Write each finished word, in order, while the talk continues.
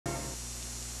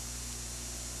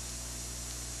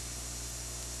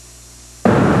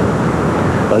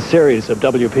A series of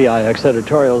WPIX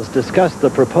editorials discussed the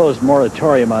proposed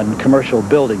moratorium on commercial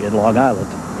building in Long Island.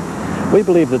 We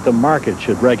believe that the market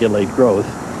should regulate growth,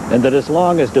 and that as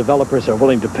long as developers are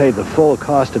willing to pay the full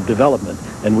cost of development,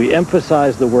 and we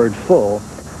emphasize the word full,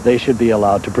 they should be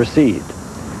allowed to proceed.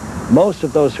 Most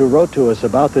of those who wrote to us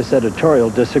about this editorial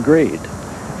disagreed.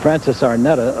 Francis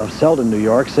Arnetta of Selden, New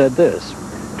York, said this: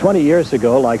 20 years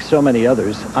ago, like so many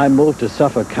others, I moved to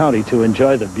Suffolk County to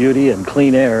enjoy the beauty and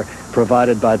clean air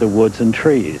provided by the woods and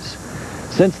trees.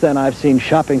 Since then, I've seen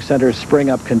shopping centers spring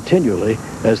up continually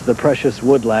as the precious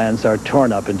woodlands are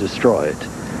torn up and destroyed.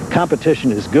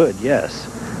 Competition is good, yes,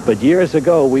 but years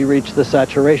ago we reached the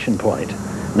saturation point.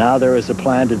 Now there is a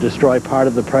plan to destroy part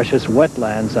of the precious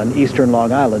wetlands on eastern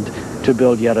Long Island to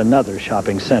build yet another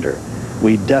shopping center.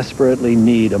 We desperately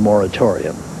need a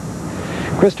moratorium.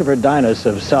 Christopher Dinas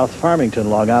of South Farmington,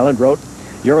 Long Island, wrote,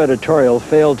 "Your editorial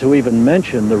failed to even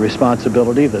mention the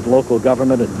responsibility that local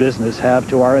government and business have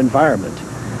to our environment.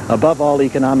 Above all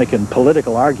economic and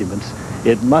political arguments,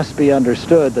 it must be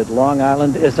understood that Long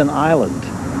Island is an island,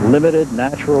 limited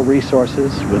natural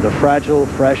resources with a fragile,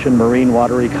 fresh, and marine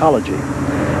water ecology.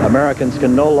 Americans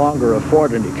can no longer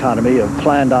afford an economy of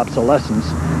planned obsolescence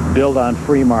built on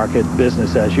free market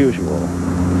business as usual."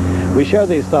 We share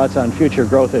these thoughts on future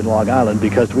growth in Long Island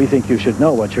because we think you should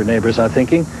know what your neighbors are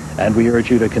thinking, and we urge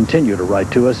you to continue to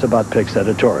write to us about PIX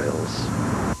editorials.